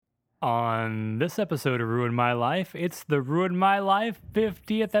On this episode of Ruin My Life, it's the Ruin My Life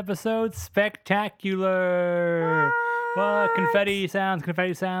 50th episode spectacular. What? Confetti sounds,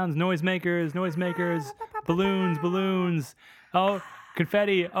 noisemakers, balloons. Oh,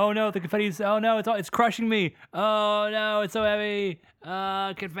 confetti. Oh no, the confetti's, oh no, it's crushing me. Oh no, it's so heavy.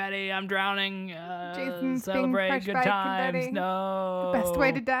 Confetti, I'm drowning. Jason's being Celebrate crushed good by times. confetti. No. The best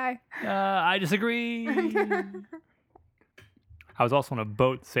way to die. I disagree. I was also on a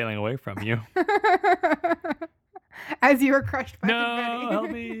boat sailing away from you. As you were crushed by No, confetti. help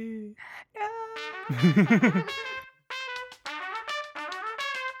me. No.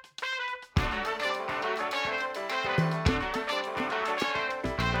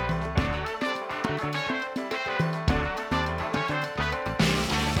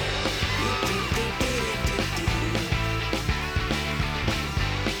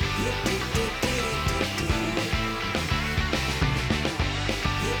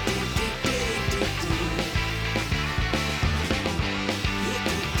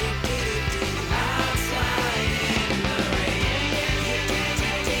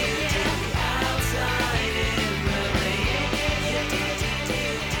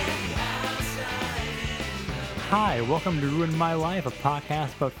 Hi, welcome to Ruin My Life, a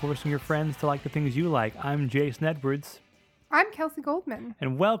podcast about forcing your friends to like the things you like. I'm Jason Edwards, I'm Kelsey Goldman.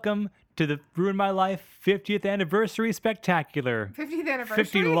 and welcome to the Ruin My Life 50th Anniversary Spectacular. 50th anniversary.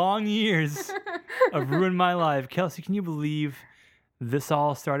 50 long years of Ruin My Life. Kelsey, can you believe this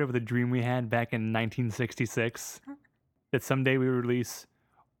all started with a dream we had back in 1966? That someday we would release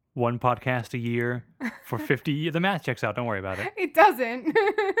one podcast a year for 50 years. The math checks out, don't worry about it. It doesn't.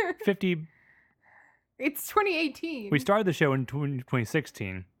 50. It's 2018. We started the show in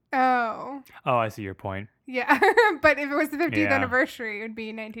 2016. Oh. Oh, I see your point. Yeah. But if it was the 50th Yeah. anniversary, it would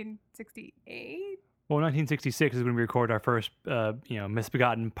be 1968. Well, 1966 is when we recorded our first,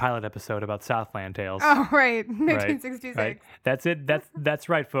 misbegotten pilot episode about Southland Tales. Oh, right. 1966. Right. That's it. That's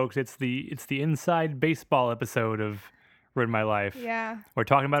right, folks. It's the inside baseball episode of Ruin My Life. Yeah. We're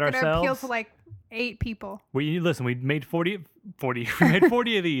talking about It's gonna appeal ourselves. to like 8 people. We made 40 we made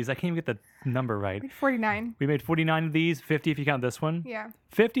 40 of these. I can't even get the number right. Like 49. We made 49 of these, 50 if you count this one. Yeah.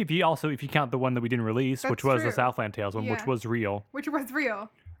 50 if you count the one that we didn't release, which That's was the true. Southland Tales one, which Yeah. was real. Which was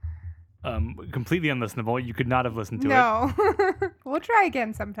real. Completely unlistenable. You could not have listened to it. No. We'll try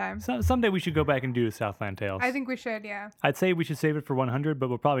again sometime. Someday we should go back and do Southland Tales. I think we should, yeah. I'd say we should save it for 100, but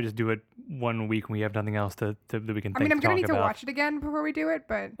we'll probably just do it one week when we have nothing else that we can I think mean, I'm to going talk to need to about. watch it again before we do it,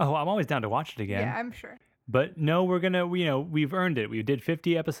 but Oh, I'm always down to watch it again. yeah, I'm sure. But no, we're going to, we've earned it. We did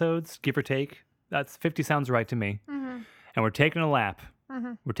 50 episodes, give or take. That's 50 sounds right to me. Mm-hmm. And we're taking a lap.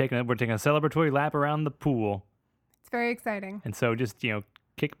 Mm-hmm. We're taking a celebratory lap around the pool. It's very exciting. And so just,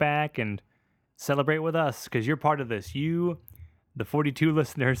 kick back and celebrate with us because you're part of this. You, the 42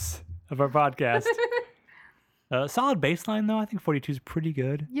 listeners of our podcast. Solid baseline, though. I think 42 is pretty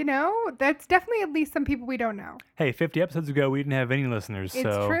good. That's definitely at least some people we don't know. Hey, 50 episodes ago, we didn't have any listeners. It's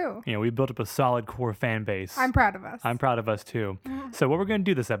so, true. We built up a solid core fan base. I'm proud of us. I'm proud of us, too. Mhm. So what we're going to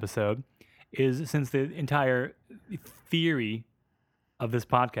do this episode is, since the entire theory of this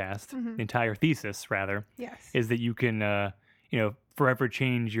podcast, Mhm. the entire thesis, rather, Yes. is that you can, forever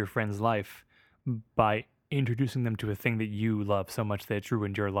change your friend's life by introducing them to a thing that you love so much that it's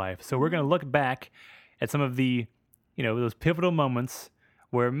ruined your life. So we're going to look back at some of the, those pivotal moments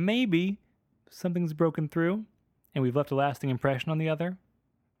where maybe something's broken through and we've left a lasting impression on the other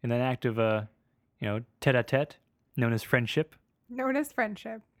in an act of, tete-a-tete known as friendship. Known as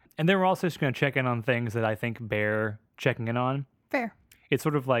friendship. And then we're also just going to check in on things that I think bear checking in on. Fair. It's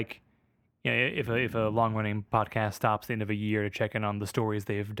sort of like, if a long-running podcast stops at the end of a year to check in on the stories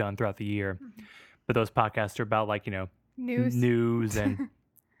they've done throughout the year. Mhm. But those podcasts are about News. and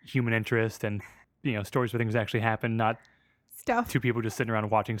human interest and, stories where things actually happen, not Stuff. two people just sitting around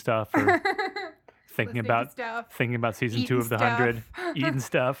watching stuff or thinking Listening to about stuff. season 2 Eating of The 100, stuff. eating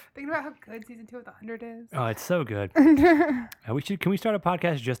stuff. Thinking about how good season 2 of The 100 is. Oh, it's so good. Can we start a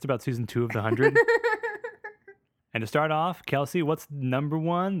podcast just about season 2 of The 100? And to start off, Kelsey, what's number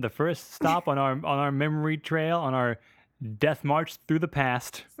 1, the first stop on our memory trail, on our death march through the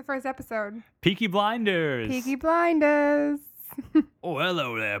past? It's the first episode. Peaky Blinders. Peaky Blinders. Oh,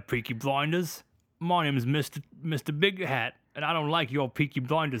 hello there, Peaky Blinders. My name's Mr. Big Hat, and I don't like your Peaky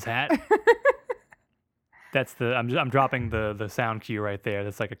Blinders hat. I'm dropping the sound cue right there.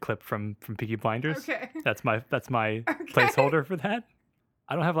 That's like a clip from Peaky Blinders. Okay. That's my placeholder for that.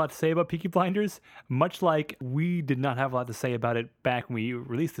 I don't have a lot to say about Peaky Blinders, much like we did not have a lot to say about it back when we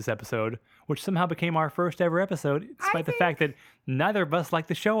released this episode, which somehow became our first ever episode, despite the fact that neither of us like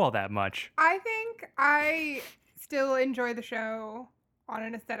the show all that much. I think I still enjoy the show on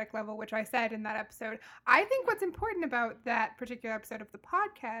an aesthetic level, which I said in that episode. I think what's important about that particular episode of the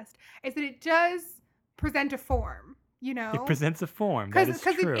podcast is that it does present a form, you know? It presents a form. That is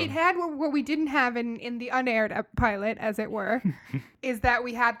true. It had what we didn't have in the unaired pilot, as it were, is that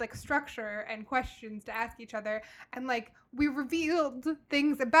we had like structure and questions to ask each other. And like we revealed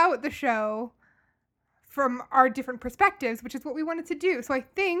things about the show from our different perspectives, which is what we wanted to do. So I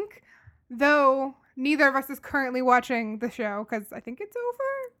think, though neither of us is currently watching the show because I think it's over.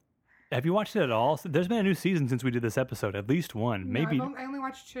 Have you watched it at all? There's been a new season since we did this episode, at least one. No, Maybe. I only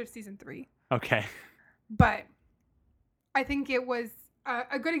watched season 3. Okay. But I think it was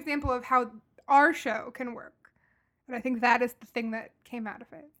a good example of how our show can work. And I think that is the thing that came out of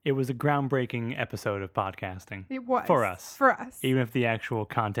it. It was a groundbreaking episode of podcasting. It was. For us. For us. Even if the actual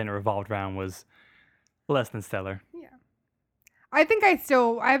content it revolved around was less than stellar. Yeah. I think I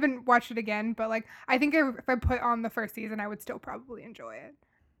haven't watched it again, but like I think if I put on the first season, I would still probably enjoy it.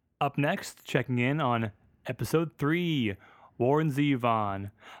 Up next, checking in on episode 3, Warren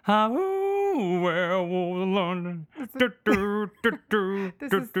Zevon. How werewolves of London. This is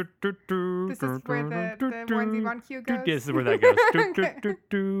where the Warren Zevon cue goes. Yes, this is where that goes.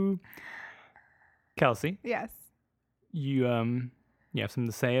 Okay. Kelsey, Yes. you have something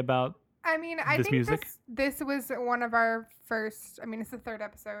to say about I mean, I this think music? this was one of our first. I mean, it's the 3rd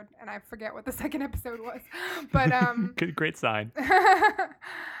episode, and I forget what the 2nd episode was, but great sign.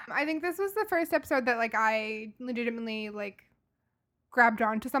 I think this was the first episode that like I legitimately like grabbed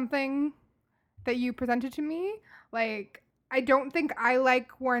onto something that you presented to me. Like, I don't think I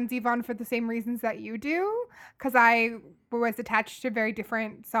like Warren Zevon for the same reasons that you do, because I was attached to very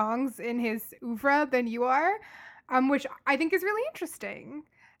different songs in his oeuvre than you are, which I think is really interesting.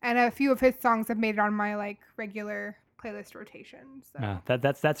 And a few of his songs have made it on my like regular playlist rotation. So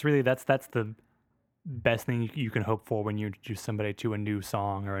That's the best thing you can hope for when you introduce somebody to a new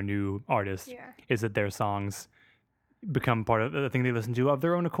song or a new artist. yeah, Is that their songs become part of the thing they listen to of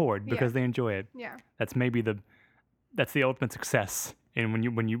their own accord because they enjoy it. yeah, That's maybe that's the ultimate success in when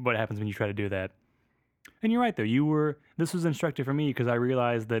you what happens when you try to do that. And you're right though. This was instructive for me because I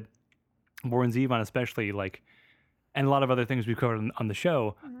realized that Warren Zevon especially like, and a lot of other things we've covered on the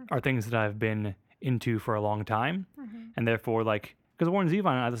show are things that I've been into for a long time. And therefore, like, because Warren Zevon,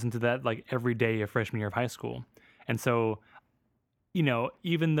 I listened to that like every day of freshman year of high school. And so, you know,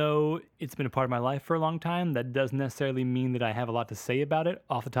 even though it's been a part of my life for a long time, that doesn't necessarily mean that I have a lot to say about it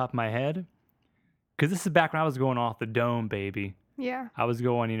off the top of my head. Because this is back when I was going off the dome, baby. yeah. I was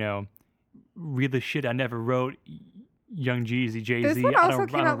going, read the shit I never wrote. Young Jeezy, Jay-Z. This one I also don't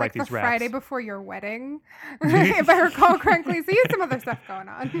came out like write the these raps. Friday before your wedding, if I recall correctly. So you had some other stuff going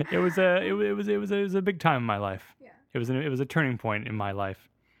on. It was a big time in my life. Yeah. It was a turning point in my life.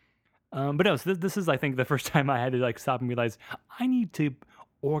 But no, so this is I think the first time I had to like stop and realize I need to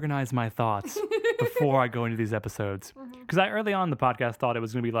organize my thoughts before I go into these episodes. Because I early on in the podcast thought it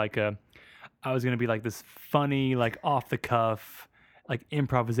was gonna be like I was gonna be like this funny, like off the cuff, like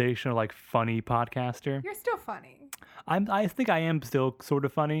improvisational, like funny podcaster. You're still funny. I think I am still sort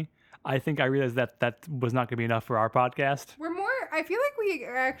of funny. I think I realized that was not going to be enough for our podcast. We're more, I feel like we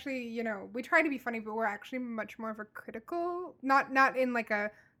are actually, we try to be funny, but we're actually much more of a critical, not in like a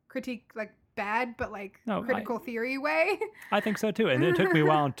critique like bad, but like No, critical theory way. I think so too. And it took me a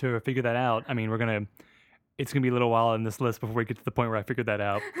while to figure that out. I mean, it's going to be a little while in this list before we get to the point where I figured that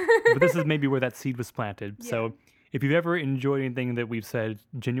out. But this is maybe where that seed was planted. Yeah. So if you've ever enjoyed anything that we've said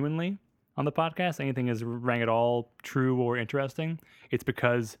genuinely on the podcast, anything is rang at all true or interesting, it's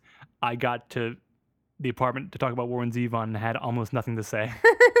because I got to the apartment to talk about Warren Zevon and had almost nothing to say.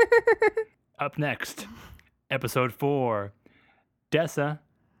 Up next, episode 4, Dessa.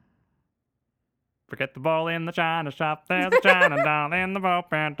 Forget the ball in the china shop, there's a china doll in the ball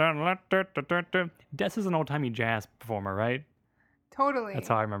pen. Dessa's an old-timey jazz performer, right? Totally. That's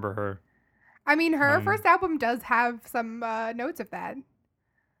how I remember her. I mean, her first album does have some notes of that.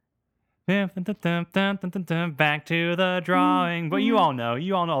 Back to the drawing. But you all know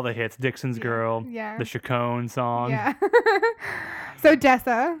all the hits. Dixon's Girl, Yeah. the Chacon song, Yeah. So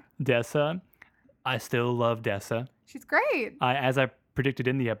Dessa. I still love Dessa. she's great. As I predicted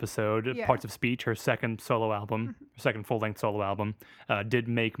in the episode, Yeah. Parts of Speech, her second solo album, second full-length solo album, did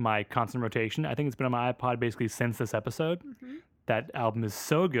make my constant rotation. I think it's been on my iPod basically since this episode. That album is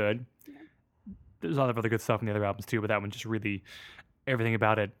so good. There's a lot of other good stuff in the other albums too, but that one just really, everything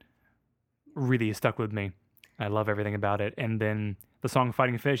about it really stuck with me. I love everything about it. And then the song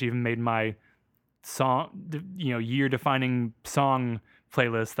Fighting Fish even made my year-defining song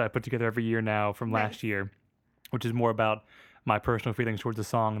playlist that I put together every year now from last year, which is more about my personal feelings towards the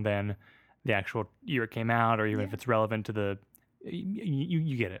song than the actual year it came out, or even if it's relevant to the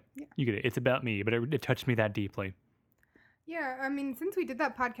You get it. Yeah. You get it. It's about me, but it touched me that deeply. Yeah, I mean, since we did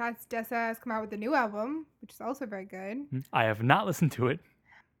that podcast, Dessa has come out with a new album, which is also very good. I have not listened to it.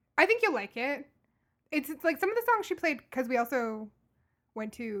 I think you'll like it. It's like some of the songs she played, because we also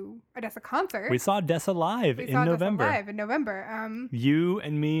went to a Dessa concert. We saw Dessa live We in saw November. Dessa live in November. You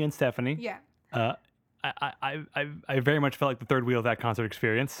and me and Stephanie. Yeah. I very much felt like the third wheel of that concert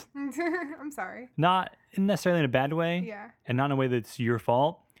experience. I'm sorry. Not necessarily in a bad way, Yeah. and not in a way that's your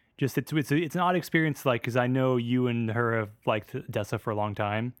fault. Just it's an odd experience, like, because I know you and her have liked Dessa for a long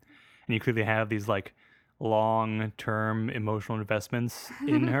time, and you clearly have these like long-term emotional investments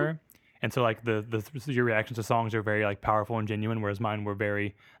in her, and so like your reactions to songs are very like powerful and genuine, whereas mine were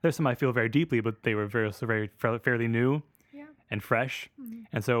very. There's some I feel very deeply, but they were very fairly new Yeah. and fresh, Mhm.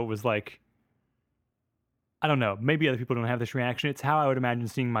 and so it was like. I don't know. Maybe other people don't have this reaction. It's how I would imagine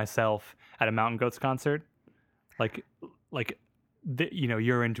seeing myself at a Mountain Goats concert. Like,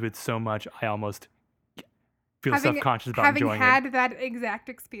 you're into it so much, I almost feel self-conscious about Having enjoying had that exact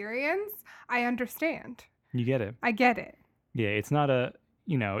experience, I understand. it. You get it. I get it. Yeah, it's not a.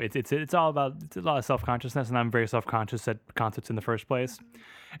 It's all about it's a lot of self-consciousness, and I'm very self-conscious at concerts in the first place.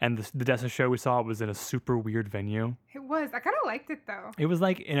 And the Dessa show we saw was in a super weird venue. It was. I kind of liked it though. It was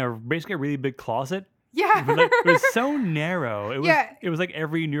like in basically a really big closet. Yeah. But, like, it was so narrow. It was Yeah. it was like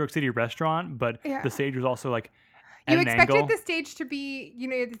every New York City restaurant, but Yeah. the stage was also like at You an expected angle. the stage to be,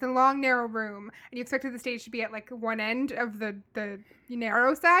 it's a long, narrow room, and you expected the stage to be at like one end of the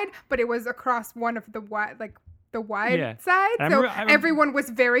narrow side, but it was across one of the wide, Yeah. side. I So remember- everyone was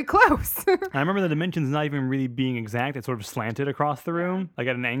very close. I remember the dimensions not even really being exact. It sort of slanted across the room, like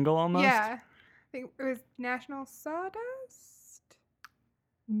at an angle almost. Yeah. I think it was National Sawdust.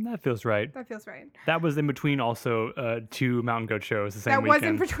 That feels right. That feels right. That was in between also 2 Mountain Goat shows the same That weekend. was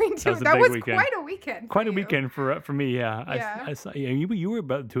in between two. was a That big was weekend. quite a weekend. Quite for a you. weekend for me, yeah. Yeah. I saw, you were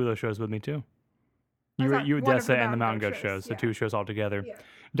about 2 of those shows with me too. I You was were at you were one of the Dessa and the Mountain Mountain Goat Goat shows, shows, so yeah. 2 shows all together. Yeah.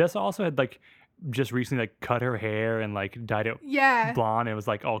 Dessa also had like just recently like cut her hair and like dyed it Yeah. blonde. It was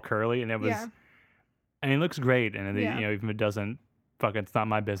like all curly, and it was, Yeah. and it looks great. And Yeah. even if it doesn't, fuck, it's not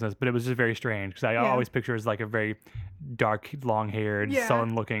my business. But it was just very strange because I Yeah. always picture her as like a very dark, long-haired, Yeah.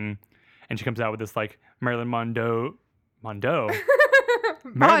 sullen-looking, and she comes out with this like Marilyn Monroe.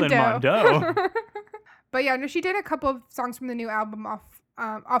 Marilyn Mondo. Monroe. But yeah, no, she did a couple of songs from the new album off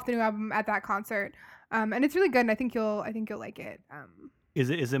the new album at that concert, and it's really good. And I think you'll like it. Is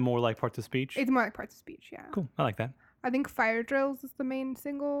it more like Parts of Speech? It's more like Parts of Speech. Yeah. Cool. I like that. I think Fire Drills is the main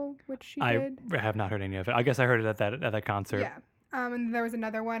single, which she I did. have not heard any of it. I guess I heard it at that concert. Yeah. And there was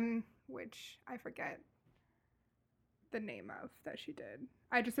another one which I forget the name of that she did.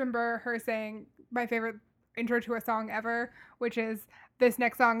 I just remember her saying my favorite intro to a song ever, which is this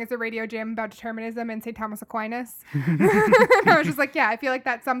next song is a radio jam about determinism and St. Thomas Aquinas. I was just like, yeah, I feel like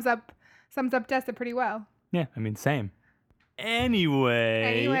that sums up Dessa pretty well. Yeah, I mean, same.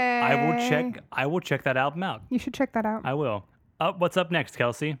 Anyway, I will check that album out. You should check that out. I will. What's up next,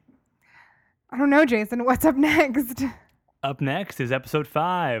 Kelsey? I don't know, Jason. What's up next? Up next is episode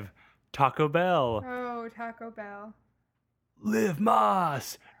 5, Taco Bell. Oh, Taco Bell. Liv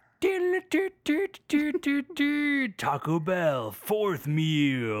Moss. Taco Bell, 4th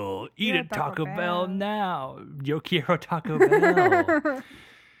meal. Eat Yeah, at Taco Taco Bell Bell. now. Yo quiero Taco Bell.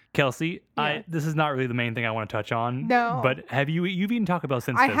 Kelsey, Yeah. this is not really the main thing I want to touch on. No. But you've eaten Taco Bell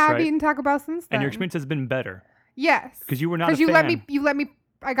since I this, have right? eaten Taco Bell since then. And your experience has been better Yes. because you were not a Because fan. you let me.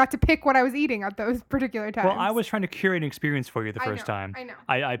 I got to pick what I was eating at those particular times. Well, I was trying to curate an experience for you the first time. I know.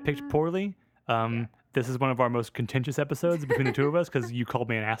 I picked poorly. This is one of our most contentious episodes between the two of us because you called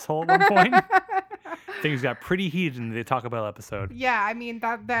me an asshole at one point. Things got pretty heated in the Taco Bell episode. Yeah, I mean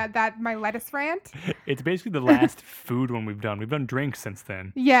that my lettuce rant. It's basically the last food one we've done. We've done drinks since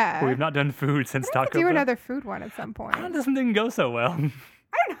then. Yeah. But we've not done food since I have Taco to do Bell. another food one at some point. I don't know, something didn't go so well. I don't know.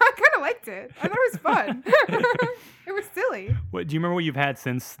 I kind of liked it. I thought it was fun. It was silly. What do you remember what you've had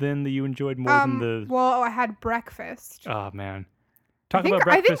since then that you enjoyed more than the? Well, I had breakfast. Oh man, I Talk about think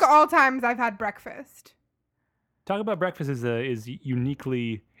breakfast. all times I've had breakfast. Talk about breakfast is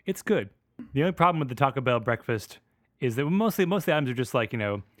uniquely. It's good. The only problem with the Taco Bell breakfast is that most of the items are just like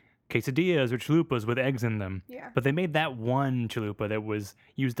quesadillas or chalupas with eggs in them. Yeah. But they made that one chalupa that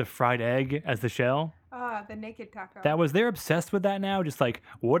used the fried egg as the shell. The naked taco. They're obsessed with that now. Just like,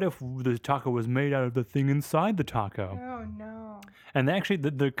 what if the taco was made out of the thing inside the taco? Oh no. And actually,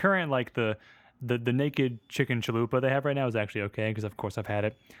 the current the naked chicken chalupa they have right now is actually okay because of course I've had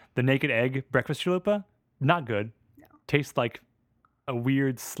it. The naked egg breakfast chalupa, not good. No. Tastes like a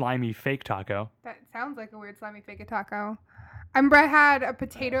weird slimy fake taco. That sounds like a weird slimy fake taco. I had a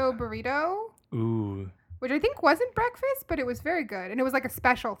potato burrito. Ooh, which I think wasn't breakfast, but it was very good, and it was like a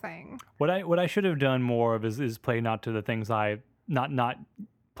special thing. What I should have done more of is play not to the things I not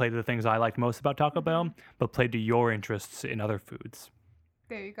play to the things I liked most about Taco Bell, but play to your interests in other foods.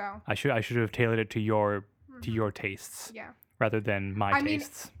 There you go. I should have tailored it to your tastes Yeah. rather than my I mean,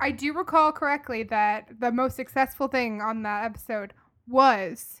 tastes. I do recall correctly that the most successful thing on that episode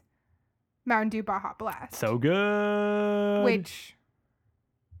was Mountain Dew Baja Blast. So good. Which,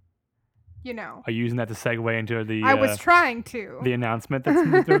 you know, Are you using that to segue into the I was trying to. the announcement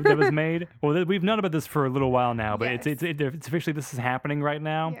that was made? Well, we've known about this for a little while now, but Yes. it's officially, this is happening right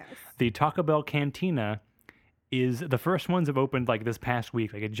now. Yes. The Taco Bell Cantina is the first ones have opened like this past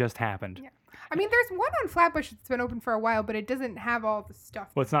week. Like it just happened. Yeah. I mean, there's one on Flatbush that's been open for a while, but it doesn't have all the stuff.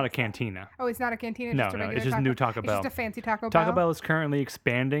 Well, it's not a cantina. Oh, it's not a cantina. No, just a no, regular it's just a new Taco Bell. It's just a fancy Taco Bell. Taco Bell is currently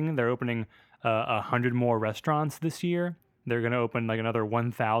expanding. They're opening 100 more restaurants this year. They're going to open like another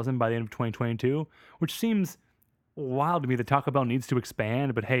 1,000 by the end of 2022, which seems wild to me. The Taco Bell needs to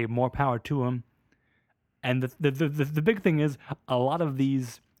expand, but hey, more power to them. And the big thing is a lot of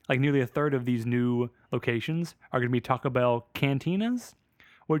these, like nearly a third of these new locations are going to be Taco Bell cantinas,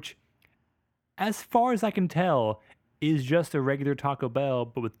 which, as far as I can tell, is just a regular Taco Bell,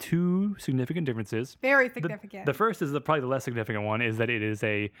 but with two significant differences. Very The- significant. The first is probably the less significant one, is that it is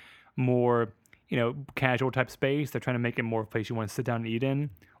a more, casual type space. They're trying to make it more of a place you want to sit down and eat in,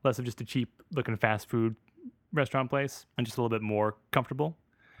 less of just a cheap looking fast food restaurant place, and just a little bit more comfortable.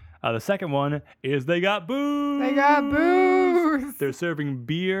 The second one is they got booze. They got booze. They're serving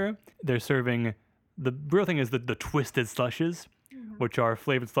beer. They're serving, the real thing is the twisted slushes, which are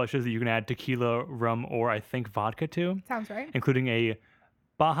flavored slushes that you can add tequila, rum, or I think vodka to, Sounds right. including a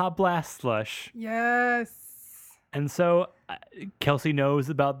Baja Blast slush. Yes. And so Kelsey knows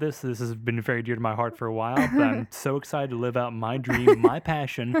about this. This has been very dear to my heart for a while, but I'm so excited to live out my dream, my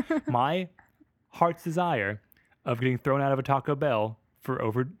passion, my heart's desire of getting thrown out of a Taco Bell for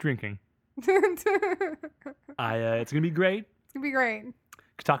over drinking. It's It's going to be great. gonna be great.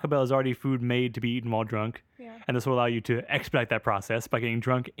 Taco Bell is already food made to be eaten while drunk, Yeah, and this will allow you to expedite that process by getting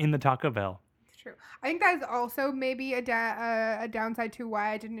drunk in the Taco Bell. it's true. I think that's also maybe a downside to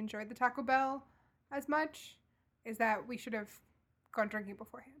why I didn't enjoy the Taco Bell as much, is that we should have gone drinking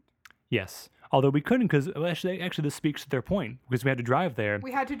beforehand. Yes, although we couldn't because actually this speaks to their point because we had to drive there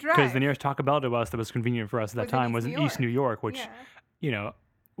We had to drive. because the nearest Taco Bell to us that was convenient for us at that Was in time East was New in East York. New York, which Yeah.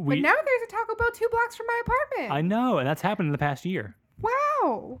 But we now there's a Taco Bell 2 blocks from my apartment. I know, and that's happened in the past year.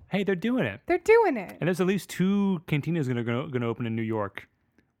 Wow. Hey, they're doing it, They're doing it. and there's at least two cantinas gonna open in New York.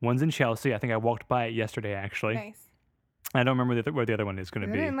 One's in Chelsea. I think I walked by it yesterday actually. Nice. I don't remember where the other one is gonna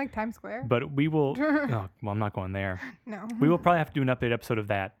Is be. it in like Times Square? But we will. Oh, well, I'm not going there. No. We will probably have to do an update episode of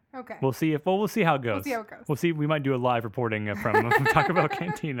that. Okay. We'll see we'll see how it goes. We'll see how it goes. We'll see. We might do a live reporting from Taco Bell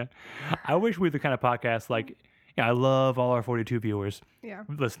Cantina. I wish we were the kind of podcast like. I love all our 42 viewers, Yeah.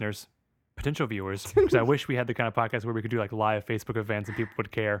 listeners, potential viewers, because I wish we had the kind of podcast where we could do like live Facebook events and people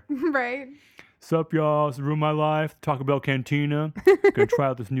would care. Right. Sup, y'all? It's Ruin My Life, Taco Bell Cantina. Gonna try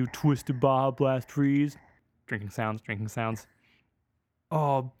out this new Twisted Baja Blast Freeze. Drinking sounds.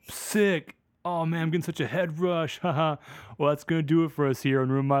 Oh, sick. Oh, man, I'm getting such a head rush. Haha. Well, that's gonna do it for us here on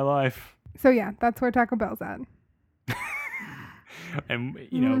Ruin My Life. So yeah, that's where Taco Bell's at. And,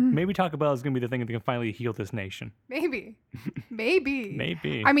 maybe Taco Bell is gonna be the thing that can finally heal this nation. Maybe. Maybe.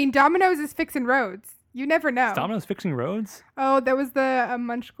 Maybe. I mean, Domino's is fixing roads. You never know. Is Domino's fixing roads? Oh, there was the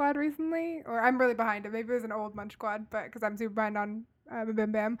Munch Squad recently, or I'm really behind it. Maybe it was an old Munch Squad, but because I'm super behind on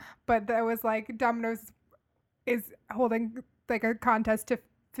Bim Bam. But there was like Domino's is holding like a contest to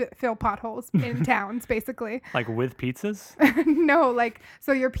fill potholes in towns, basically. Like with pizzas? No, like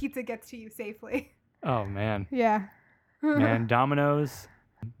so your pizza gets to you safely. Oh, man. Yeah. Man, Domino's.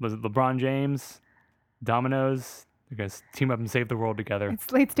 Was it LeBron James? Domino's. They're going to team up and save the world together.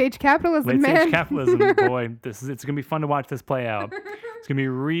 It's late stage capitalism, Late man. stage capitalism, boy. It's gonna be fun to watch this play out. It's gonna be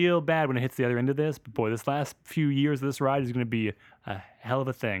real bad when it hits the other end of this, but boy, this last few years of this ride is gonna be a hell of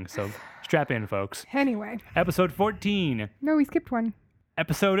a thing. So strap in, folks. Anyway, Episode 14, no, we skipped one.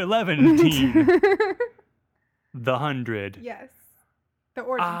 episode 11, The 100. Yes, the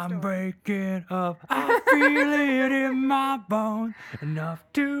origin I'm story. breaking up. I feel it in my bones, enough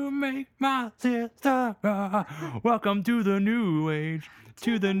to make my sister cry. Welcome to the new age.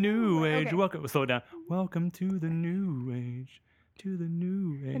 To the new age. Okay. Welcome. Slow it down. Welcome to the new age. To the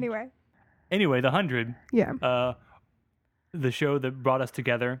new age. Anyway, the 100. Yeah, The show that brought us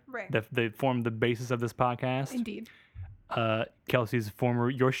together. Right. That formed the basis of this podcast. indeed. Kelsey's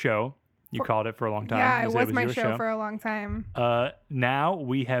your show. You called it for a long time. Yeah, You it said was my your show for a long time. Now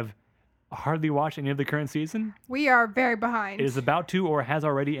we have hardly watched any of the current season. We are very behind. It is about to or has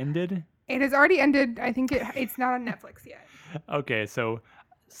already ended. It has already ended. I think it's not on Netflix yet. Okay, so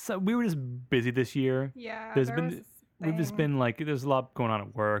we were just busy this year. Yeah, There's there been was this we've just thing. been like there's a lot going on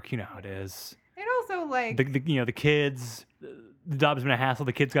at work. You know how it is. And also, like, The kids. The job's been a hassle.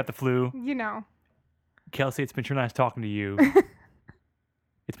 The kids got the flu. you know. Kelsey, it's been sure nice talking to you.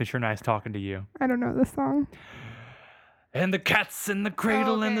 It's been sure nice talking to you. I don't know this song. And the cat's in the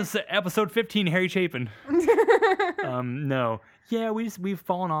cradle in okay. this episode 15, Harry Chapin. No. Yeah, we've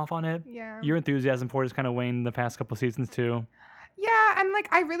fallen off on it. Yeah. Your enthusiasm for it has kind of waned the past couple seasons too. Yeah, and like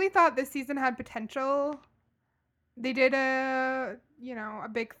I really thought this season had potential. They did a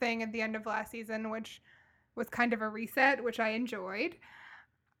big thing at the end of last season, which was kind of a reset, which I enjoyed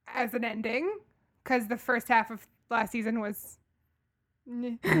as an ending, because the first half of last season was,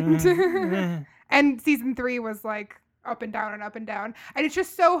 and season 3 was like up and down and up and down, and it's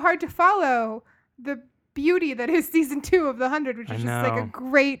just so hard to follow the beauty that is season 2 of The 100, which is just like a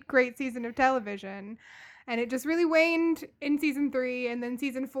great season of television. And it just really waned in season 3, and then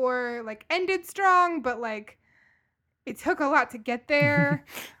season 4 like ended strong, but like it took a lot to get there.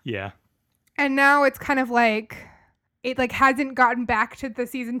 Yeah. And now it's kind of like it like hasn't gotten back to the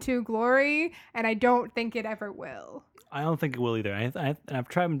season 2 glory, and I don't think it ever will. I don't think it will either.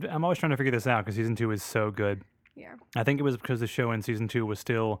 I'm always trying to figure this out because season 2 is so good. Yeah. I think it was because the show in season 2 was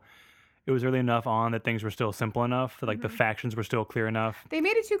early enough on that things were still simple enough that like the factions were still clear enough. They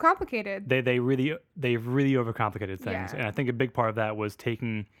made it too complicated. They've really overcomplicated things. Yeah. And I think a big part of that was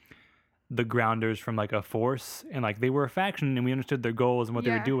taking the grounders from like a force, and like they were a faction and we understood their goals and what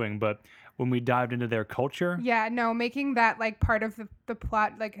they were doing, but when we dived into their culture, making that like part of the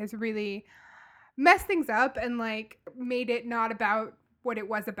plot like has really messed things up and like made it not about what it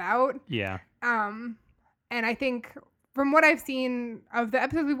was about. And I think from what I've seen of the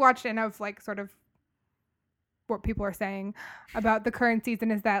episodes we watched and of like sort of what people are saying about the current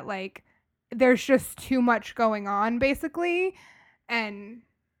season is that like there's just too much going on basically, and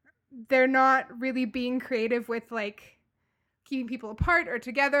they're not really being creative with like keeping people apart or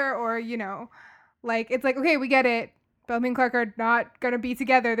together, or like it's like, okay, we get it, Bellamy and Clark are not gonna be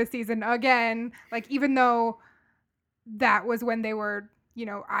together this season again, like even though that was when they were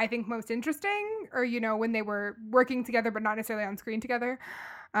I think most interesting, or when they were working together but not necessarily on screen together.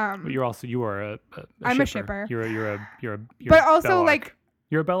 But you are a I'm shipper. a shipper. You're but also Bellark. like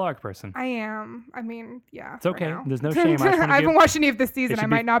You're a Bellark person. I am. I mean, yeah. It's okay. Now. There's no shame. I haven't watched any of this season. I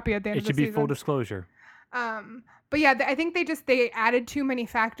might not be at the end of the season. It should be full disclosure. But yeah, I think they added too many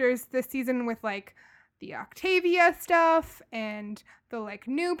factors this season with like the Octavia stuff and the like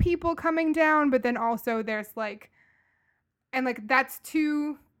new people coming down, but then also there's like, and like that's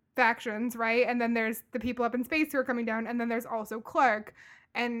 2 factions, right? And then there's the people up in space who are coming down, and then there's also Clark.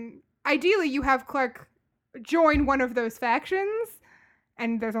 And ideally you have Clark join one of those factions,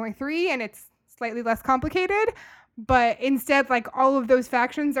 and there's only 3 and it's slightly less complicated. But instead, like all of those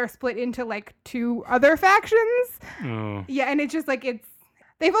factions are split into like 2 other factions. Oh. Yeah, and it's just like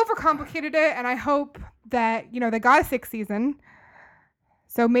they've overcomplicated it, and I hope that they got a 6th season,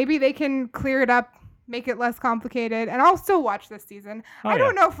 so maybe they can clear it up, make it less complicated, and I'll still watch this season. I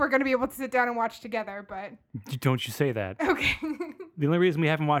don't know if we're gonna be able to sit down and watch together, but don't you say that. Okay. The only reason we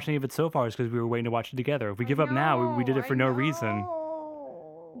haven't watched any of it so far is because we were waiting to watch it together. If we give up now, we did it for no reason.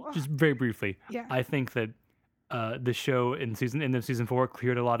 Just very briefly, yeah. I think that the show in season 4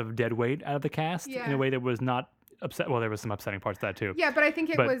 cleared a lot of dead weight out of the cast in a way that was not upset. Well, there was some upsetting parts of that too. Yeah, but I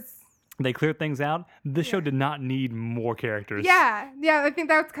think it was. They cleared things out. The show did not need more characters. Yeah, I think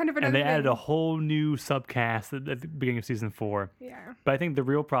that's kind of another thing. And they added thing. a whole new subcast at the beginning of season 4. Yeah. But I think the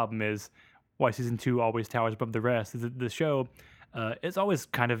real problem is why season 2 always towers above the rest is that the show it's always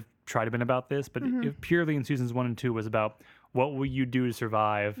kind of tried to be about this, but it purely in seasons 1 and 2 was about what will you do to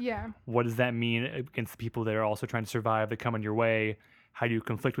survive? Yeah. What does that mean against the people that are also trying to survive that come in your way? How do you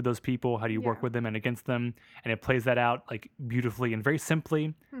conflict with those people? How do you work with them and against them? And it plays that out like beautifully and very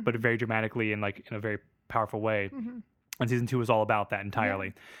simply, but very dramatically and like in a very powerful way. And season 2 is all about that entirely.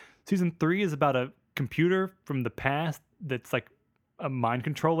 Yeah. Season 3 is about a computer from the past that's like a mind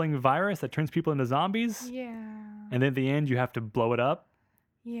controlling virus that turns people into zombies. Yeah. And then at the end you have to blow it up.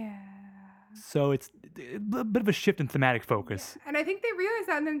 Yeah. So it's a bit of a shift in thematic focus. Yeah. And I think they realized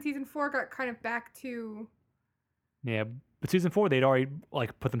that, and then season 4 got kind of back to. Yeah, but season 4 they'd already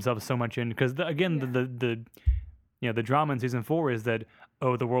like put themselves so much in because the drama in season 4 is that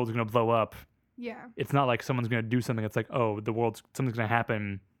the world's gonna blow up. Yeah. It's not like someone's gonna do something. It's like something's gonna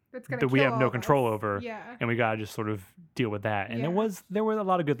happen that we have no control over. Yeah. And we gotta just sort of deal with that. And there were a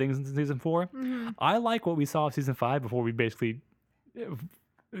lot of good things in season 4. I like what we saw of season 5 before we basically.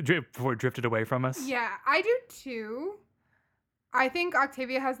 Before it drifted away from us. Yeah, I do too. I think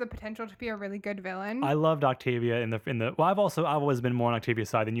Octavia has the potential to be a really good villain. I loved Octavia in the. Well, I've always been more on Octavia's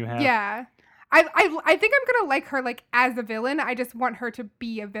side than you have. Yeah. I think I'm gonna like her like as a villain. I just want her to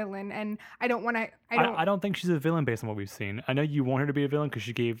be a villain, and I don't want to. I don't think she's a villain based on what we've seen. I know you want her to be a villain because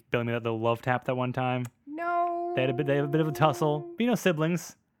she gave Bellamy that little love tap that one time. No. They have a bit of a tussle. But,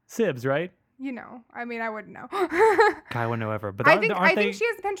 siblings, sibs, right? I mean, I wouldn't know. I wouldn't know ever. But I think she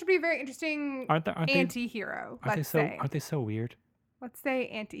has the potential to be a very interesting anti-hero. Aren't they so weird? Let's say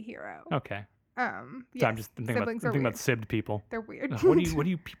anti-hero. Okay. So yes, I'm thinking about sibbed people. They're weird. What do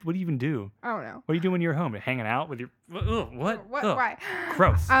you even do? I don't know. What do you do when you're home? You're hanging out with your what? Why?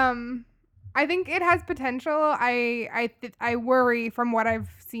 Gross. I think it has potential. I worry from what I've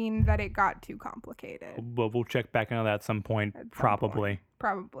seen that it got too complicated. Well, we'll check back into that at some point. Probably.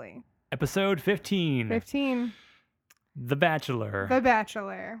 Episode 15. 15. The Bachelor. The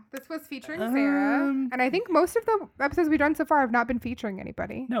Bachelor. This was featuring Sarah, and I think most of the episodes we've done so far have not been featuring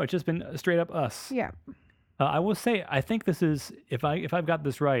anybody. No, it's just been straight up us. Yeah. I will say, I think this is, if I've got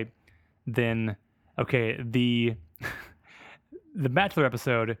this right, then okay, the Bachelor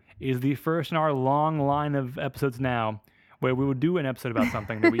episode is the first in our long line of episodes now where we will do an episode about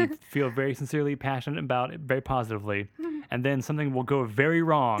something that we feel very sincerely passionate about, very positively, and then something will go very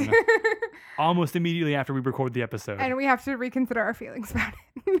wrong almost immediately after we record the episode. And we have to reconsider our feelings about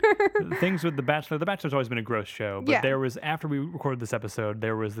it. Things with The Bachelor's always been a gross show, but there was, after we recorded this episode,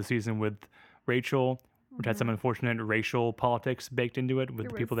 there was the season with Rachel, which had some unfortunate racial politics baked into it with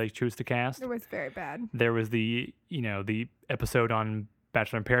the people they choose to cast. It was very bad. There was the episode on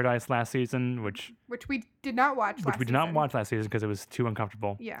Bachelor in Paradise last season, which we did not watch last season because it was too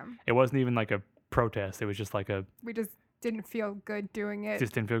uncomfortable. Yeah. It wasn't even like a protest. It was just like we just didn't feel good doing it.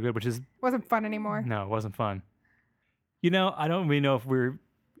 Just didn't feel good, which wasn't fun anymore. No, it wasn't fun. I don't really know if we're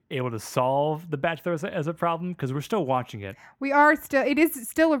able to solve The Bachelor as a problem because we're still watching it. It is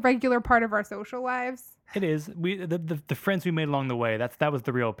still a regular part of our social lives. It is. The friends we made along the way, that was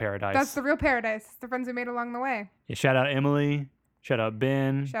the real paradise. That's the real paradise. The friends we made along the way. Yeah, shout out Emily. Shout out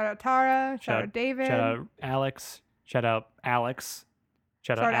Ben. Shout out Tara. Shout out David. Shout out Alex. Shout out Alex.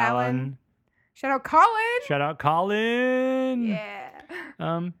 Shout out Alan. Shout out Colin. Shout out Colin. Yeah.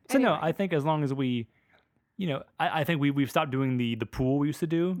 No, I think as long as we, I think we've stopped doing the pool we used to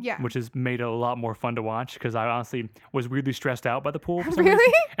do, which has made it a lot more fun to watch because I honestly was weirdly stressed out by the pool for some reason.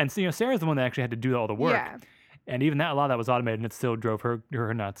 And Sarah's the one that actually had to do all the work. Yeah. And even that, a lot of that was automated and it still drove her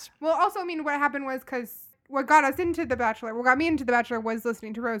nuts. Well, also, I mean, what happened was because what got us into The Bachelor, what got me into The Bachelor was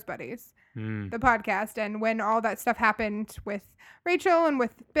listening to Rose Buddies, the podcast. And when all that stuff happened with Rachel and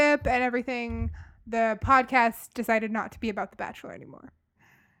with Bip and everything, the podcast decided not to be about The Bachelor anymore.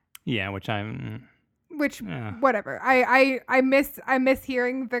 Yeah, whatever. I miss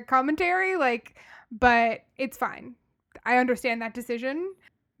hearing the commentary, but it's fine. I understand that decision.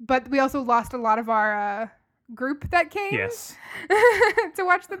 But we also lost a lot of our group that came to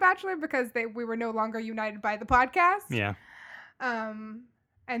watch The Bachelor because we were no longer united by the podcast. Yeah.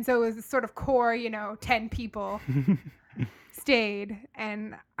 And so it was a sort of core, 10 people stayed,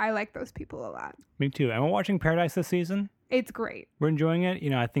 and I like those people a lot. Me too. And we're watching Paradise this season. It's great. We're enjoying it.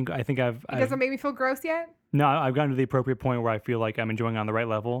 I think I've. It doesn't make me feel gross yet? No, I've gotten to the appropriate point where I feel like I'm enjoying it on the right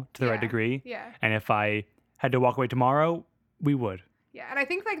level to the right degree. Yeah. And if I had to walk away tomorrow, we would. Yeah, and I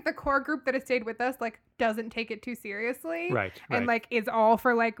think the core group that has stayed with us doesn't take it too seriously, right? And is all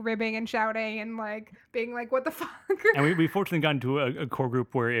for ribbing and shouting and being what the fuck. And we fortunately got into a core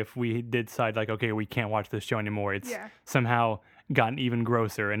group where if we did decide okay, we can't watch this show anymore, it's somehow gotten even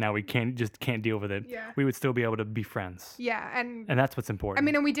grosser, and now we can't deal with it. Yeah, we would still be able to be friends. Yeah, and that's what's important. I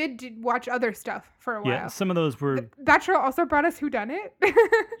mean, and we did watch other stuff for a while. Yeah, some of those were. The Bachelor also brought us Whodunit.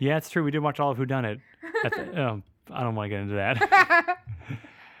 Yeah, it's true. We did watch all of Whodunit. I don't want to get into that.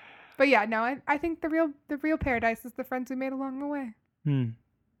 But yeah, no, I think the real paradise is the friends we made along the way.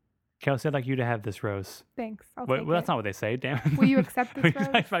 Kelsey, I'd like you to have this rose. Thanks. That's not what they say. Damn it. Will you accept this rose?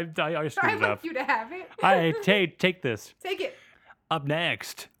 I screwed I'd it like up. you to have it. Take this. Take it. Up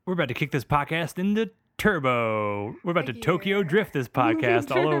next, we're about to kick this podcast into turbo. We're about to Tokyo drift this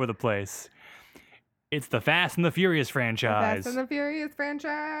podcast all over the place. It's the Fast and the Furious franchise. The Fast and the Furious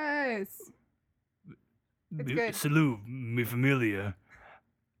franchise. It's good. Salute, mi familia.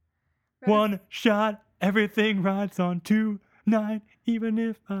 One shot, everything rides on tonight, even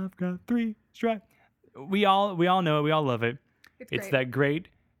if I've got 3 strikes. We all know it. We all love it. It's that great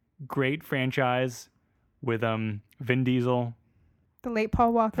franchise with Vin Diesel, the late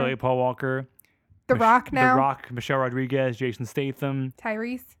Paul Walker, The Rock now, The Rock, Michelle Rodriguez, Jason Statham,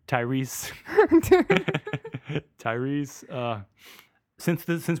 Tyrese.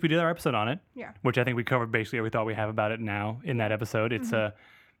 since we did our episode on it, Yeah. which I think we covered basically every thought we have about it now in that episode. It's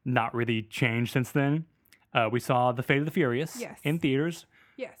not really changed since then. We saw The Fate of the Furious Yes. in theaters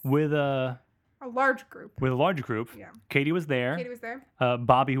Yes. with a large group. large group. Yeah. Katie was there. Katie was there.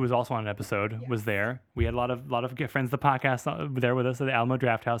 Bobby, who was also on an episode, Yes. was there. We had a lot of good friends of the podcast there with us at the Alamo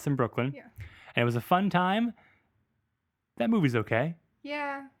Draft House in Brooklyn. Yeah. And it was a fun time. That movie's okay.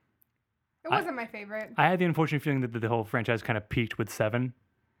 Yeah. It wasn't my favorite. I had the unfortunate feeling that the whole franchise kind of peaked with 7.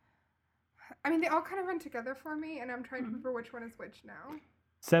 I mean, they all kind of run together for me, and I'm trying to remember which one is which now.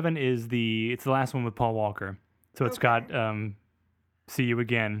 7 is it's the last one with Paul Walker. So it's Okay. got See You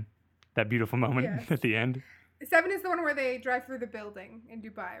Again, that beautiful moment Yes. at the end. 7 is the one where they drive through the building in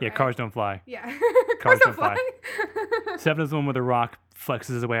Dubai, Yeah, right? Cars Don't Fly. Yeah. Cars Cars Don't don't Fly. fly. 7 is the one where The Rock flexes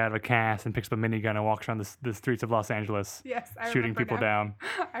his way out of a cast and picks up a minigun and walks around the streets of Los Angeles, Yes, I shooting remember people now. down.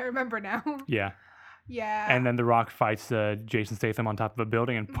 I remember now. Yeah. Yeah. And then The Rock fights Jason Statham on top of a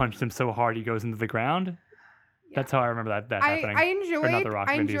building and punches him so hard he goes into the ground. Yeah. That's how I remember that happening. I enjoyed. The Rock,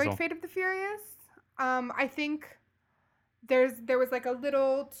 I Vin enjoyed Diesel. Fate of the Furious. I think there was like a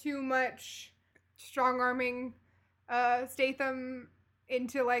little too much strong arming Statham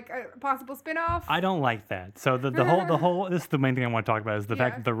into like a possible spin-off. I don't like that. So the whole this is the main thing I want to talk about is the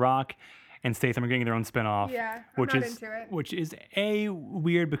fact Yeah. that The Rock and Statham are getting their own spin-off. Yeah, which I'm not is into it. which is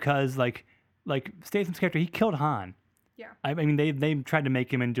weird because like Statham's character, he killed Han. Yeah. I mean they tried to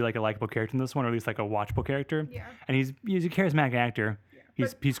make him into like a likable character in this one, or at least like a watchable character. Yeah. And he's a charismatic actor. Yeah.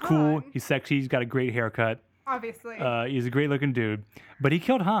 He's But cool. Han- He's sexy. He's got a great haircut. Obviously. He's a great looking dude. But he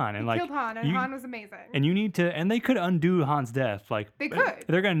killed Han, and he like killed Han, and you- Han was amazing. and you need to, and they could undo Han's death. Like They could.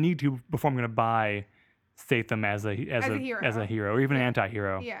 They're gonna need to before I'm gonna buy Statham as a hero, or even an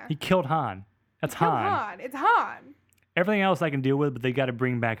anti-hero. Yeah. He killed Han. That's Killed Han. Han. It's Han. Everything else I can deal with, but they got to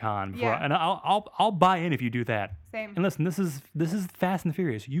bring back Han. Before, Yeah. And I'll buy in if you do that. Same. And listen, this is Fast and the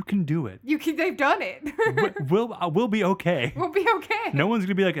Furious. You can do it. They've done it. We'll be okay. We'll be okay. No one's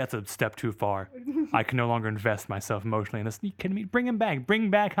gonna be like, that's a step too far. I can no longer invest myself emotionally in this. You kidding me? Bring him back. Bring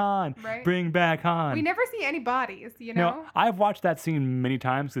back Han. Right. Bring back Han. We never see any bodies, you No, know? I've watched that scene many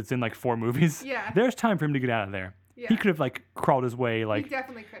times. It's in like 4 movies. Yeah. There's time for him to get out of there. Yeah. He could have like crawled his way He like.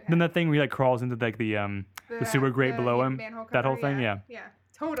 definitely could have. Then that thing where he like crawls into like the sewer grate below him. manhole That whole cover, thing, yeah. Yeah,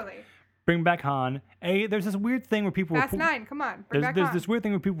 totally. Bring back Han. There's this weird thing where people Fast 9, come on. Bring back there's Han. this weird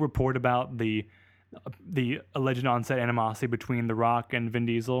thing where people report about the alleged onset animosity between The Rock and Vin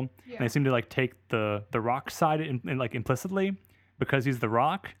Diesel, Yeah. and they seem to like take the Rock side in like implicitly because he's The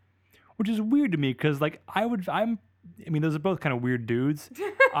Rock, which is weird to me because like I mean those are both kind of weird dudes.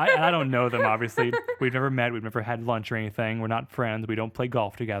 I don't know them obviously. We've never met. We've never had lunch or anything. We're not friends. We don't play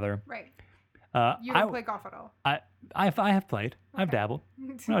golf together. Right. You I don't play golf at all. I have played. I've Okay. dabbled.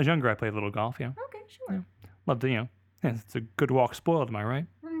 When I was younger, I played a little golf. Yeah, Okay, sure. love to. Yeah, it's a good walk spoiled. Am I right?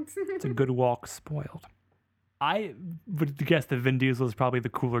 It's a good walk spoiled. I would guess that Vin Diesel is probably the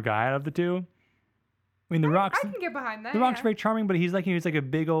cooler guy out of the two. I mean, The Rock's I can get behind that. The Rock's yeah. very charming, but he's like a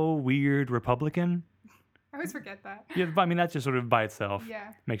big old weird Republican. I always forget that. Yeah, but I mean that's just sort of by itself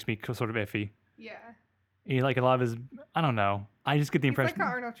Yeah, makes me sort of iffy. yeah. He like a lot of his. I don't know. I just get the He's like impression. an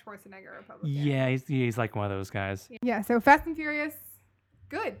Arnold Schwarzenegger Republican. Yeah, he's like one of those guys. Yeah, so Fast and Furious,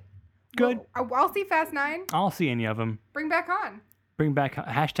 good. Good. I'll see Fast 9. I'll see any of them. Bring back Han. Bring back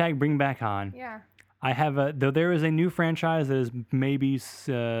Bring back Han. Yeah. I have though there is a new franchise that has maybe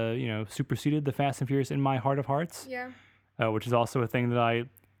superseded the Fast and Furious in my heart of hearts, Yeah. which is also a thing that I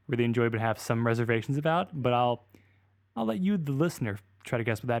really enjoy but have some reservations about. But I'll let you, the listener, try to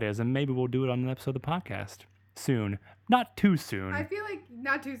guess what that is, and maybe we'll do it on an episode of the podcast soon. Not too soon. I feel like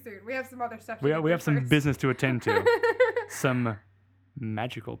not too soon. We have some other stuff to we get we through have some first. business to attend to. Some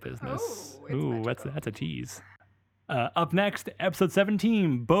magical business. Oh, it's Ooh, magical. that's a tease. Up next, episode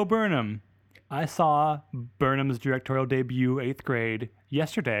 17, Bo Burnham. I saw Burnham's directorial debut, 8th grade,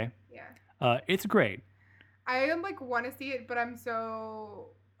 yesterday. Yeah. It's great. I like want to see it, but I'm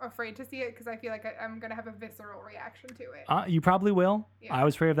so afraid to see it because I feel like I'm gonna have a visceral reaction to it. You probably will. Yeah. I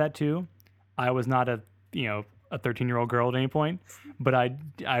was afraid of that too. I was not a 13-year-old girl at any point, but I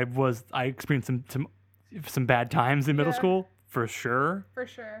experienced some bad times in middle Yeah. school for sure. For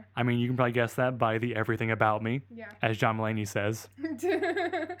sure. I mean, you can probably guess that by the everything about me, Yeah. as John Mulaney says.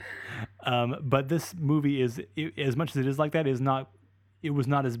 But this movie as much as it is like that, it was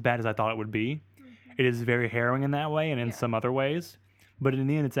not as bad as I thought it would be. Mm-hmm. It is very harrowing in that way and in Yeah. some other ways, but in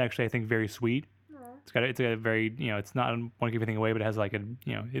the end, it's actually I think very sweet. Aw. It's a very it's not I don't want to give anything away, but it has like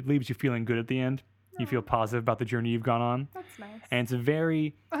it leaves you feeling good at the end. You feel positive about the journey you've gone on, That's nice. and it's a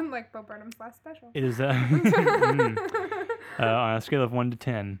very Unlike Bo Burnham's last special. it is on a scale of 1 to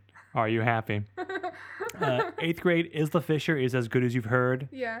 10. Are you happy? Eighth grade, Isla Fisher is as good as you've heard.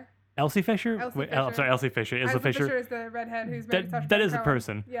 Yeah. Elsie Fisher? Elsie Wait, I'm Fisher. sorry, Elsie Fisher. Isla Fisher. is the redhead who's married to Sacha That Baron is a Cohen.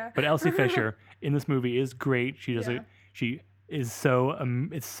 person. Yeah. But Elsie Fisher in this movie is great. She does Yeah. she is so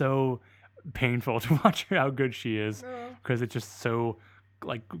it's so painful to watch her how good she is, Oh. because it just so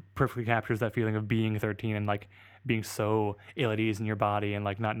like perfectly captures that feeling of being 13 and like being so ill at ease in your body and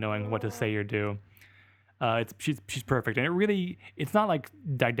like not knowing what to say or do. She's perfect, and it's not like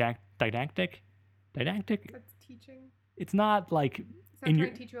didactic. That's teaching. It's not like It's not in trying your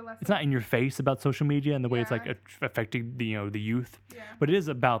to teach you a lesson. it's not in your face about social media and the way it's like Yeah. affecting the the youth. Yeah. But it is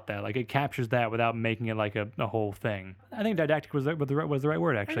about that. Like it captures that without making it like a whole thing. I think didactic was the right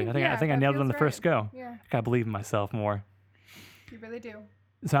word actually. I think I that nailed it on feels the first right. go. Yeah. I gotta believe in myself more. You really do.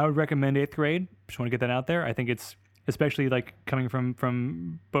 So I would recommend eighth grade. Just want to get that out there. I think it's especially like coming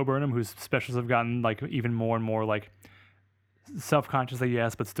from Bo Burnham, whose specials have gotten like even more and more like self-conscious,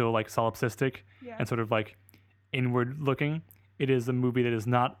 yes, but still like solipsistic Yeah. and sort of like inward looking. It is a movie that is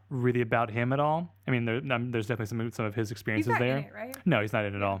not really about him at all. I mean, there's definitely some of his He's experiences not there. in it, right? No, he's not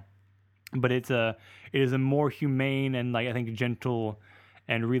in it at all. But it is a more humane and like I think gentle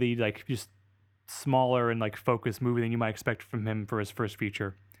and really like just smaller and like focused movie than you might expect from him for his first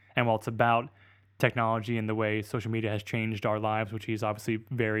feature. And while it's about technology and the way social media has changed our lives, which he's obviously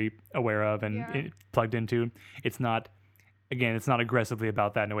very aware of and Yeah. plugged into, it's not aggressively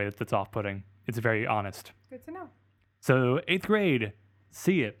about that in a way that's off-putting. It's very honest. Good to know. So eighth grade,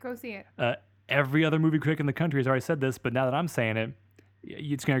 see it. Go see it. Every other movie critic in the country has already said this, but now that I'm saying it,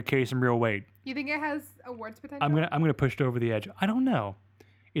 it's going to carry some real weight. You think it has awards potential? I'm gonna push it over the edge. I don't know.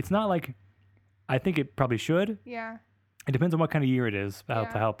 It's not like I think it probably should. Yeah. It depends on what kind of year it is, how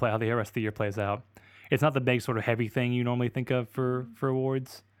Yeah. the rest of the year plays out. It's not the big sort of heavy thing you normally think of for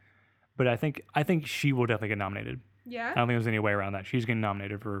awards, but I think she will definitely get nominated. Yeah. I don't think there's any way around that. She's getting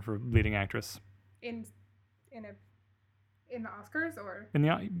nominated for leading actress. In the Oscars or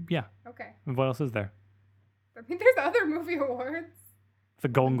Yeah. okay. What else is there? I mean, there's other movie awards. The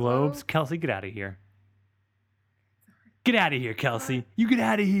Golden Globes. Globes. Kelsey, get out of here. Get out of here, Kelsey. You get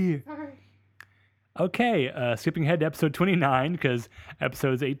out of here. Sorry. Okay, skipping ahead to episode 29, because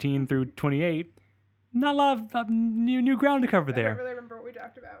episodes 18 through 28, not a lot of new ground to cover I there. don't really remember what we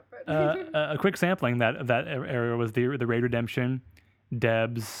talked about, but A quick sampling that area was the Raid Redemption,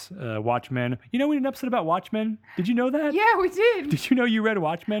 Debs, Watchmen. You know, we did an episode about Watchmen. Did you know that? yeah, we did. Did you know you read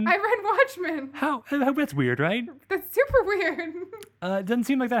Watchmen? I read Watchmen. How? That's weird, right? That's super weird. It doesn't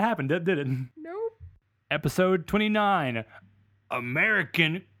seem like that happened, did it? Nope. Episode 29,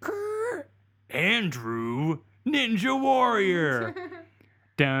 American Andrew Ninja Warrior.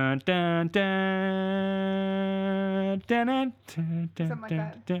 Dun, dun, dun, dun, dun, dun, Something like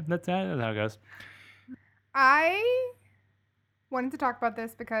that. dun. That's how it goes. I wanted to talk about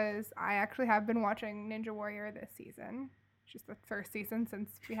this because I actually have been watching Ninja Warrior this season. It's just the first season since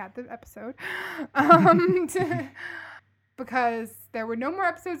we had the episode. Because there were no more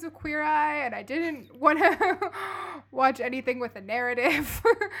episodes of Queer Eye, and I didn't want to watch anything with a narrative.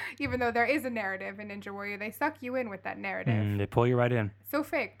 Even though there is a narrative in Ninja Warrior, they suck you in with that narrative. They pull you right in. So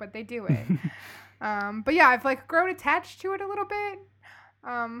fake, but they do it. But yeah, I've like grown attached to it a little bit,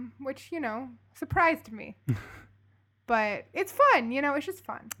 which, surprised me. But it's fun, it's just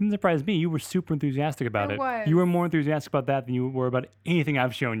fun. It didn't surprise me. You were super enthusiastic about I it. was. You were more enthusiastic about that than you were about anything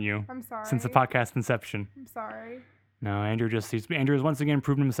I've shown you I'm sorry. since the podcast inception. I'm sorry. No, Andrew has once again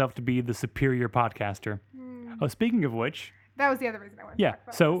proven himself to be the superior podcaster. Oh, speaking of which, That was the other reason I wanted to yeah. talk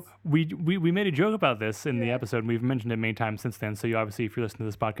about So this. we made a joke about this in the Yeah. episode. And we've mentioned it many times since then. So you obviously, if you're listening to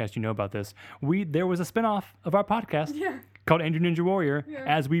this podcast, you know about this. There was a spinoff of our podcast Yeah, called Andrew Ninja Warrior, Yeah.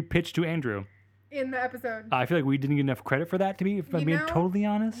 as we pitched to Andrew. in the episode. I feel like we didn't get enough credit for that, if I'm You being know- totally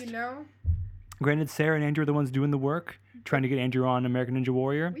honest. Granted, Sarah and Andrew are the ones doing the work, trying to get Andrew on American Ninja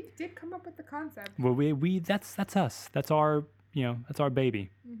Warrior. We did come up with the concept. Well, that's us. That's our baby.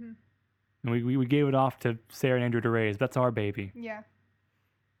 Mm-hmm. And we gave it off to Sarah and Andrew to raise. That's our baby. Yeah.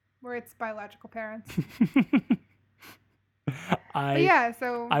 We're its biological parents. But yeah,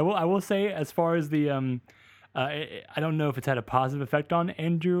 so I will say, as far as the I don't know if it's had a positive effect on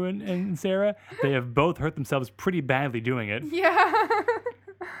Andrew and Sarah. They have both hurt themselves pretty badly doing it. yeah.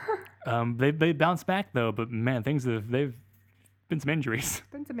 They bounced back though, but man, they've been some injuries.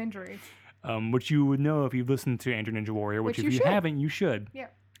 Been some injuries. Which you would know if you've listened to Andrew Ninja Warrior, which Which if you you should. haven't, you should. Yeah.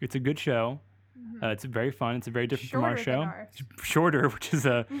 It's a good show. It's very fun. It's very different from our Shorter than show. ours. It's shorter, which is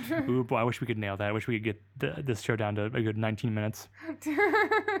ooh, boy, I wish we could nail that. I wish we could get this show down to a good 19 minutes.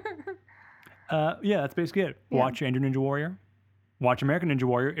 Yeah, that's basically it. Yeah. Watch Andrew Ninja Warrior. Watch American Ninja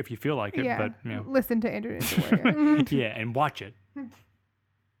Warrior if you feel like it. Yeah. But Listen to Andrew Ninja Warrior. yeah, and watch it.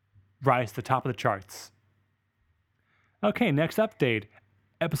 Rise to the top of the charts Okay, next update.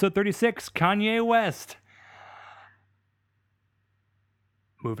 Episode 36, Kanye West.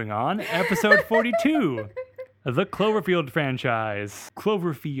 Moving on, episode 42, the Cloverfield franchise.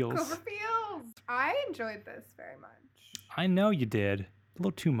 Cloverfields. Cloverfield. I enjoyed this very much. I know you did. A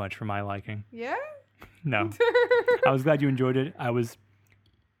little too much for my liking. Yeah? No. I was glad you enjoyed it. I was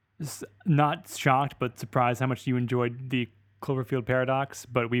not shocked, but surprised how much you enjoyed the Cloverfield paradox,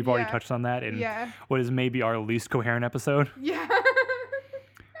 but we've already Yeah. touched on that in Yeah. what is maybe our least coherent episode. Yeah.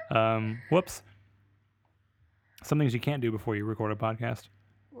 Whoops. Some things you can't do before you record a podcast.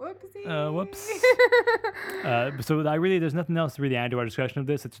 Whoopsie. Whoops. So there's nothing else to really add to our discussion of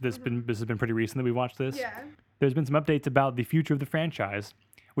this. This has been pretty recent that we watched this. Yeah. There's been some updates about the future of the franchise.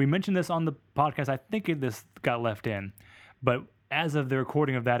 We mentioned this on the podcast. I think this got left in, but as of the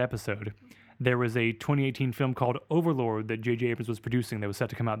recording of that episode, there was a 2018 film called Overlord that J.J. Abrams was producing that was set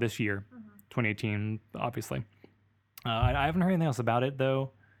to come out this year, 2018, obviously. I haven't heard anything else about it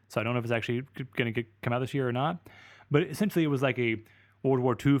though, so I don't know if it's actually going to come out this year or not. But essentially, it was like a World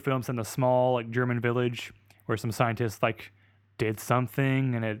War II film set in a small like German village where some scientists like did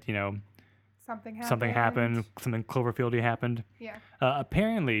something and it Something happened, something Cloverfieldy happened. Yeah.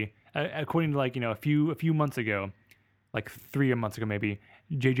 Apparently, according to a few months ago, like 3 months ago maybe,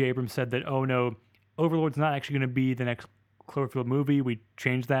 J.J. Abrams said that, oh no, Overlord's not actually going to be the next Cloverfield movie. We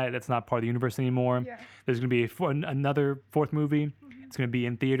changed that. That's not part of the universe anymore. Yeah. There's going to be another fourth movie. It's going to be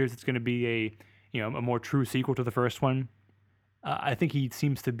in theaters. It's going to be a more true sequel to the first one. I think he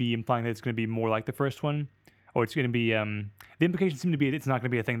seems to be implying that it's going to be more like the first one, or it's going to be. The implications seem to be it's not going to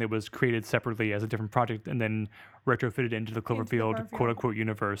be a thing that was created separately as a different project and then retrofitted into the Cloverfield quote unquote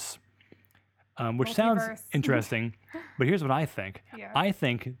universe. Which sounds Multiverse. interesting, but here's what I think. Yeah. I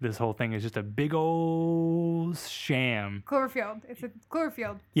think this whole thing is just a big old sham. Cloverfield. It's a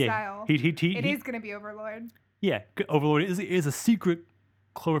Cloverfield Yeah, style. It is going to be Overlord. Yeah, Overlord is a secret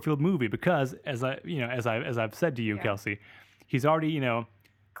Cloverfield movie because as I've said to you, Yeah. Kelsey, he's already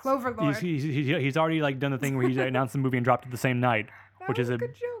Cloverlord. he's already like done the thing where he's announced the movie and dropped it the same night, That which was is a a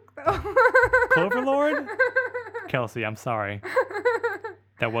good joke, though. Cloverlord. Kelsey, I'm sorry,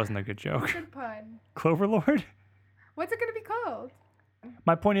 that wasn't a good joke. Good pun. Cloverlord. What's it going to be called?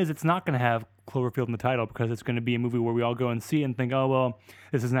 My point is, it's not going to have Cloverfield in the title because it's going to be a movie where we all go and see it and think, oh, well,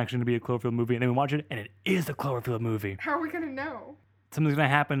 this isn't actually going to be a Cloverfield movie. And then we watch it, and it is a Cloverfield movie. How are we going to know? Something's going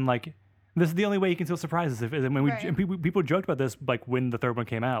to happen. Like, this is the only way you can still surprise us. Right. And people joked about this, like, when the third one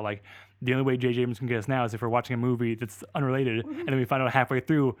came out. Like, the only way J.J. Abrams can get us now is if we're watching a movie that's unrelated, and then we find out halfway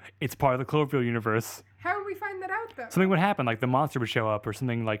through it's part of the Cloverfield universe. How would we find that out, though? Something would happen, like the monster would show up, or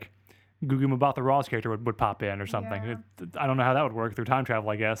something like Gugu Mbatha Raw's character would pop in, or something. Yeah. I don't know how that would work through time travel,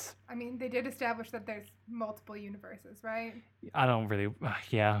 I guess. I mean, they did establish that there's multiple universes, right? I don't really,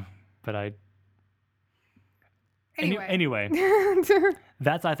 yeah, but I. Anyway. Anyway,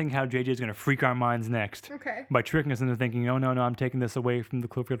 that's I think how JJ is going to freak our minds next Okay. by tricking us into thinking, oh no, I'm taking this away from the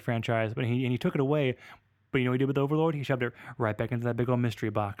Cloverfield franchise, but he took it away. But you know what he did with Overlord? He shoved it right back into that big old mystery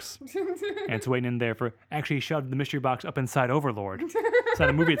box, and it's waiting in there for. Actually, he shoved the mystery box up inside Overlord. So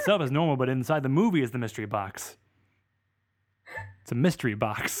the movie itself is normal, but inside the movie is the mystery box. It's a mystery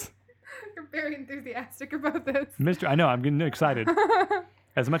box. You're very enthusiastic about this. I know, I'm getting excited.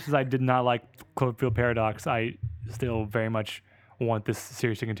 As much as I did not like Cloverfield Paradox, I still very much want this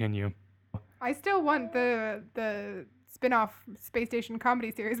series to continue. I still want the spin-off Space Station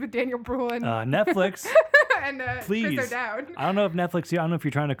comedy series with Daniel Bruhl and Netflix, and please. Chris O'Dowd. I don't know if Netflix. I don't know if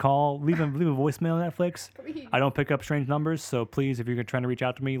you're trying to call, leave a voicemail, Netflix. Please. I don't pick up strange numbers, so please, if you're trying to reach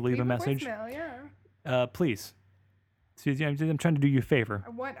out to me, leave a message. Voicemail, yeah. Please. See, I'm trying to do you a favor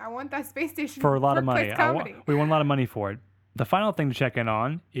I want that Space Station for a lot of money. workplace comedy. We want a lot of money for it. The final thing to check in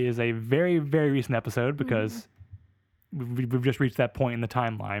on is a very, very recent episode because we've just reached that point in the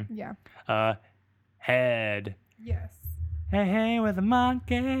timeline. Yeah. Head. Yes. Hey, hey, with a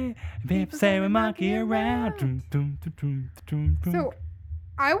monkey. People say we monkey around. Dum, dum, dum, dum, dum, dum. So,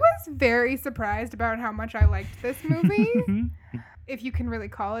 I was very surprised about how much I liked this movie, if you can really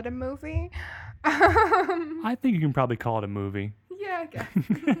call it a movie. I think you can probably call it a movie. Yeah, I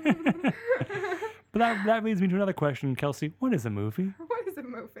guess. But that leads me to another question, Kelsey. What is a movie? What is a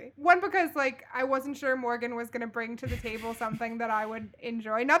movie? One, because I wasn't sure Morgan was going to bring to the table something that I would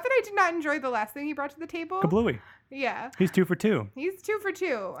enjoy. Not that I did not enjoy the last thing he brought to the table. Kablooey. Yeah. He's 2 for 2. He's 2 for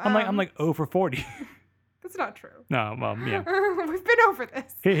 2. I'm like 0 for 40. That's not true. No, well, yeah. We've been over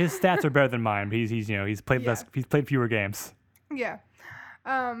this. His stats are better than mine. But he's played Yeah. less. He's played fewer games. Yeah.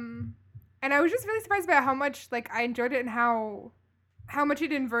 And I was just really surprised about how much I enjoyed it and how much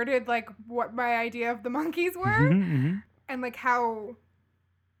it inverted what my idea of the monkeys were Mhm, mhm. and how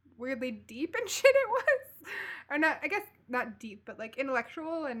weirdly deep and shit it was. Or not, I guess not deep, but like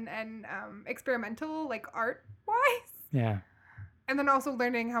intellectual and experimental, like art wise. Yeah. And then also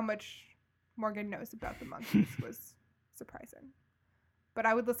learning how much Morgan knows about the monkeys was surprising. But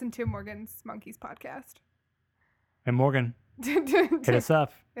I would listen to Morgan's Monkeys podcast. And Morgan, hit us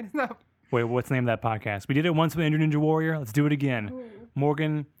up. Hit us up. Wait, what's the name of that podcast? We did it once with Andrew Ninja Warrior. Let's do it again. Ooh.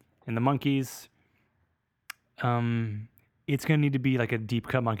 Morgan and the Monkeys. It's gonna need to be like a deep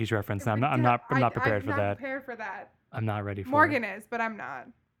cut Monkeys reference. I'm not prepared for that. I'm not prepared for that. I'm not ready for it. Morgan is, but I'm not.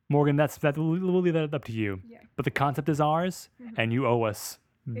 Morgan, we'll leave that up to you. Yeah. But the concept is ours, and you owe us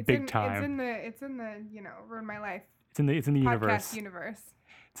big time. It's in the Ruin My Life. It's in the Podcast universe. universe.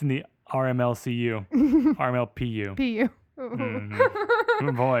 It's in the RMLCU, RMLPU. PU.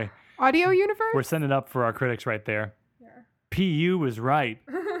 Oh boy, Audio universe. we're setting it up for our critics right there. Yeah. PU was right.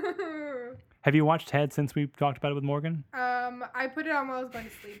 Have you watched Ted since we talked about it with Morgan? I put it on while I was going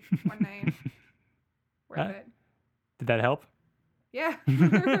to sleep one night. Worth it. Did that help? Yeah.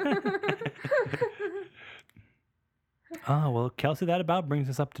 Oh, well, Kelsey, that about brings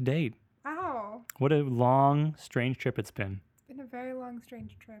us up to date. Wow. What a long, strange trip it's been. It's been a very long,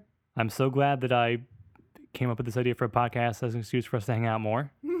 strange trip. I'm so glad that I came up with this idea for a podcast as an excuse for us to hang out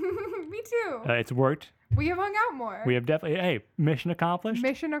more. Me too. It's worked. We have hung out more. We have definitely, hey, mission accomplished.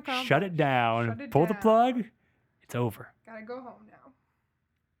 Mission accomplished. Shut it down. Shut it Pull the down. plug. It's over. Gotta go home now.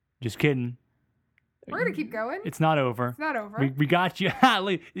 Just kidding. We're gonna keep going. It's not over. It's not over. We got you.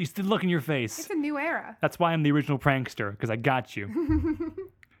 You still look in your face. It's a new era. That's why I'm the original prankster, because I got you.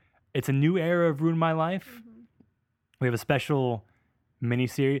 It's a new era of Ruin My Life. Mm-hmm. We have a special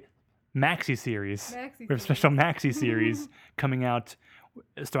maxi series. We have a special maxi series coming out,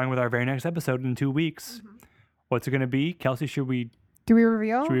 starting with our very next episode in 2 weeks. Mm-hmm. What's it going to be? Kelsey, should we Do we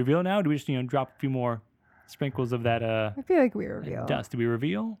reveal? reveal now? Or do we just drop a few more sprinkles of that I feel like we reveal. dust? Do we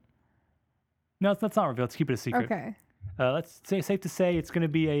reveal? No, let's not reveal. Let's keep it a secret. Okay. Let's say safe to say it's going to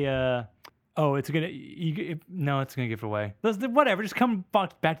be a. It's gonna. It's gonna give it away. Whatever. Just come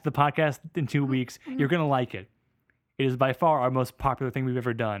back to the podcast in 2 weeks. You're gonna like it. It is by far our most popular thing we've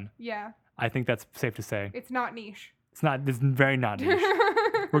ever done. Yeah. I think that's safe to say. It's not niche. It's not. It's very not niche.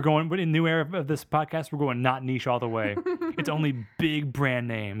 We're going. But in the new era of this podcast, we're going not niche all the way. It's only big brand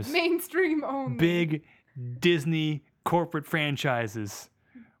names. Mainstream only. Big Disney corporate franchises.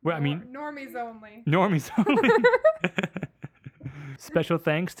 Well, I mean, normies only. normies only. Special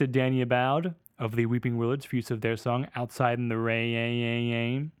thanks to Danny Abowd of the Weeping Willards for use of their song Outside in the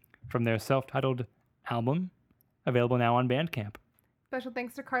Rain from their self-titled album, available now on Bandcamp. Special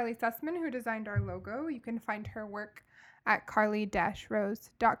thanks to Carly Sussman, who designed our logo. You can find her work at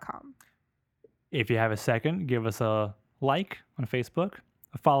carly-rose.com. If you have a second, give us a like on Facebook,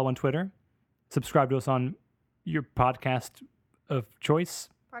 a follow on Twitter, subscribe to us on your podcast of choice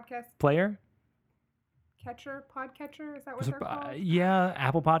Podcast player. podcatcher, is that what they're called? Yeah,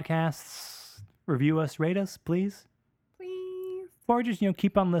 Apple Podcasts. Review us, rate us, please. Please. Or just,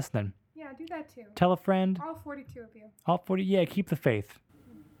 keep on listening. Yeah, do that too. Tell a friend. All 42 of you. All 40. Yeah, keep the faith.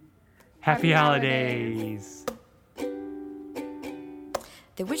 Happy holidays.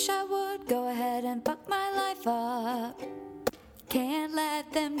 They wish I would go ahead and fuck my life up. Can't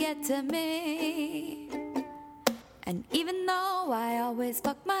let them get to me. And even though I always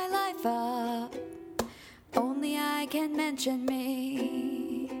fuck my life up, only I can mention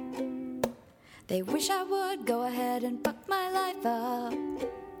me. They wish I would go ahead and fuck my life up.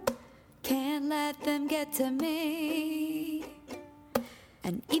 Can't let them get to me.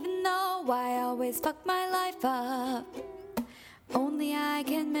 And even though I always fuck my life up, only I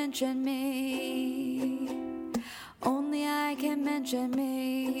can mention me. Only I can mention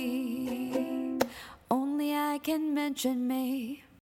me. Only I can mention me.